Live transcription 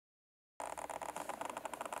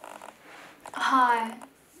Hi,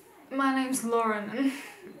 my name's Lauren and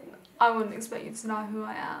I wouldn't expect you to know who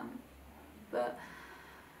I am, but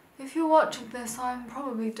if you're watching this I'm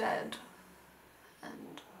probably dead,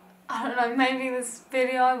 and I don't know, maybe this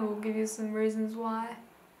video will give you some reasons why.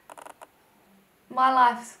 My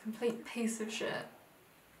life is a complete piece of shit.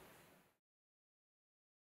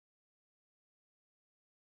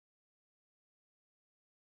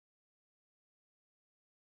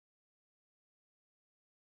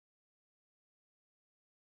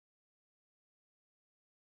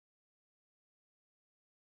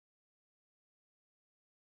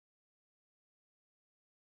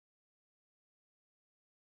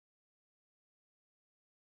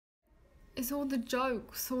 It's all the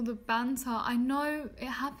jokes, all the banter. I know it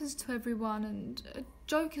happens to everyone and a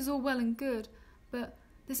joke is all well and good, but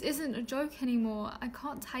this isn't a joke anymore. I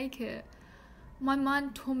can't take it. My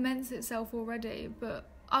mind torments itself already, but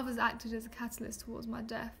others acted as a catalyst towards my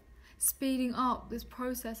death, speeding up this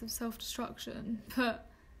process of self-destruction. But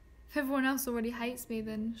if everyone else already hates me,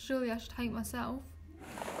 then surely I should hate myself.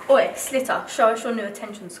 Oi, Slitter, show us your new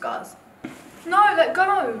attention scars. No, let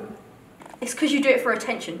go! It's because you do it for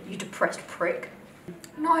attention, you depressed prick.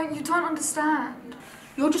 No, you don't understand.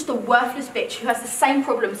 You're just a worthless bitch who has the same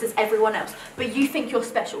problems as everyone else, but you think you're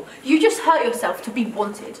special. You just hurt yourself to be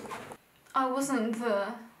wanted. I wasn't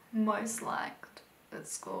the most liked at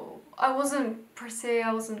school. I wasn't pretty,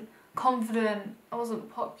 I wasn't confident, I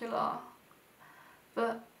wasn't popular.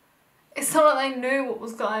 But it's not like they knew what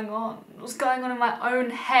was going on. What was going on in my own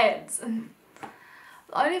head. And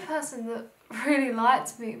the only person that really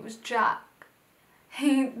liked me was Jack.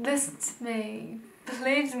 He listened to me,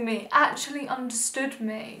 believed in me, actually understood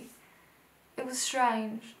me. It was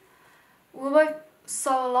strange. We were both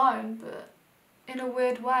so alone, but in a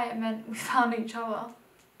weird way it meant we found each other.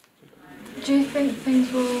 Do you think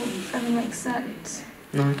things will ever make sense?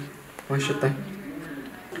 No. Why should they?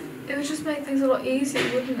 It would just make things a lot easier,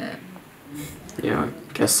 wouldn't it? Yeah,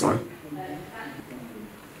 I guess so.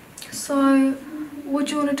 So, what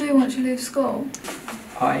do you want to do once you leave school?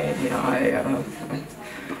 I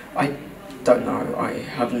don't know. I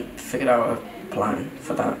haven't figured out a plan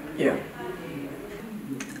for that yet.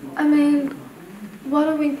 I mean, why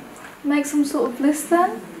don't we make some sort of list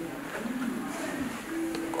then?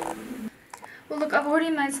 Well look, I've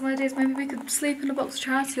already made some ideas. Maybe we could sleep in a box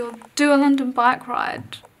charity or do a London bike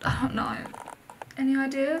ride. I don't know. Any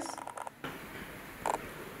ideas?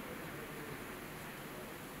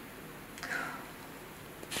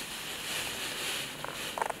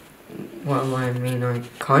 Well, I mean, I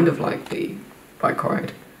kind of like the bike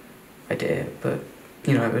ride idea, but,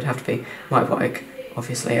 you know, it would have to be my bike.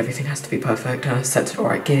 Obviously, everything has to be perfect, set to the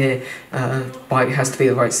right gear, bike has to be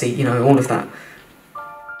the right seat, you know, all of that.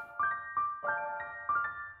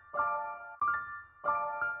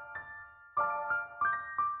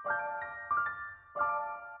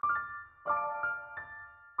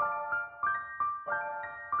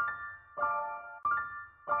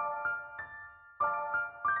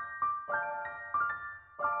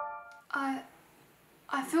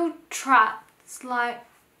 I feel trapped, like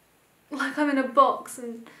I'm in a box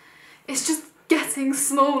and it's just getting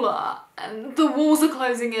smaller and the walls are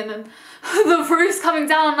closing in and the roof's coming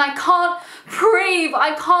down and I can't breathe,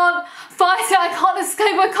 I can't fight it, I can't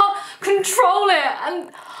escape, I can't control it.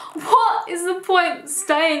 And what is the point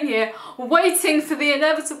staying here waiting for the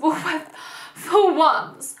inevitable when for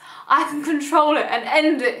once I can control it and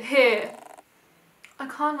end it here? I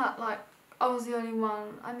can't act like I was the only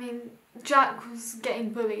one. I mean, Jack was getting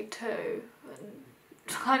bullied too, and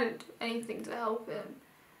I didn't do anything to help him.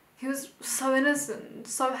 He was so innocent,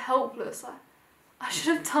 so helpless. I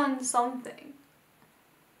should have done something.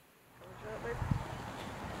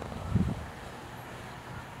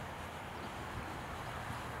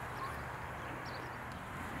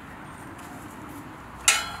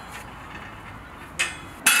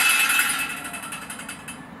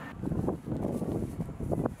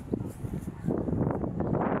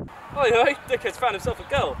 Oi, dickhead's found himself a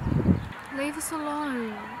girl. Leave us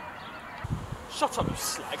alone. Shut up, you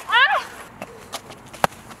slag. Ah!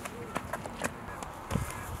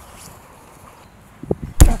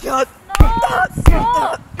 God. No,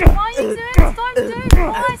 stop! Why are you doing this? Don't do it!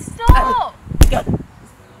 Why stop?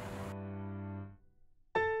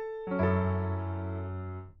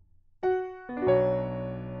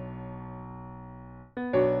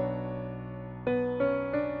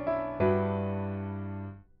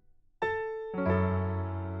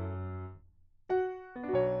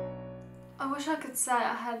 I wish I could say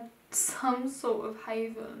I had some sort of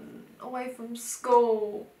haven, away from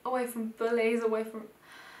school, away from bullies, away from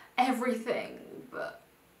everything, but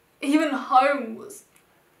even home was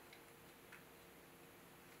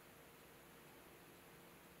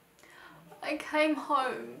I came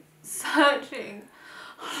home searching,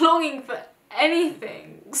 longing for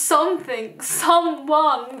anything, something,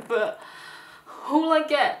 someone, but all I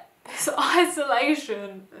get is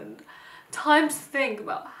isolation and time to think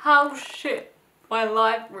about how shit my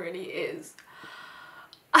life really is.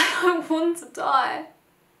 I don't want to die,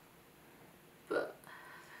 but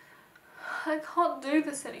I can't do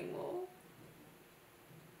this anymore.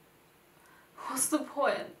 What's the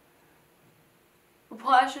point?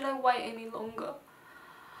 Why should I wait any longer?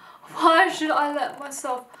 Why should I let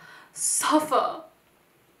myself suffer?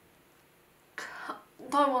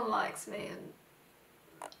 No one likes me and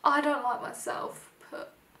I don't like myself,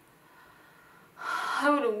 but I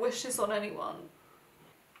wouldn't wish this on anyone.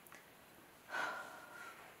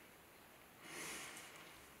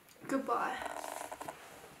 Goodbye.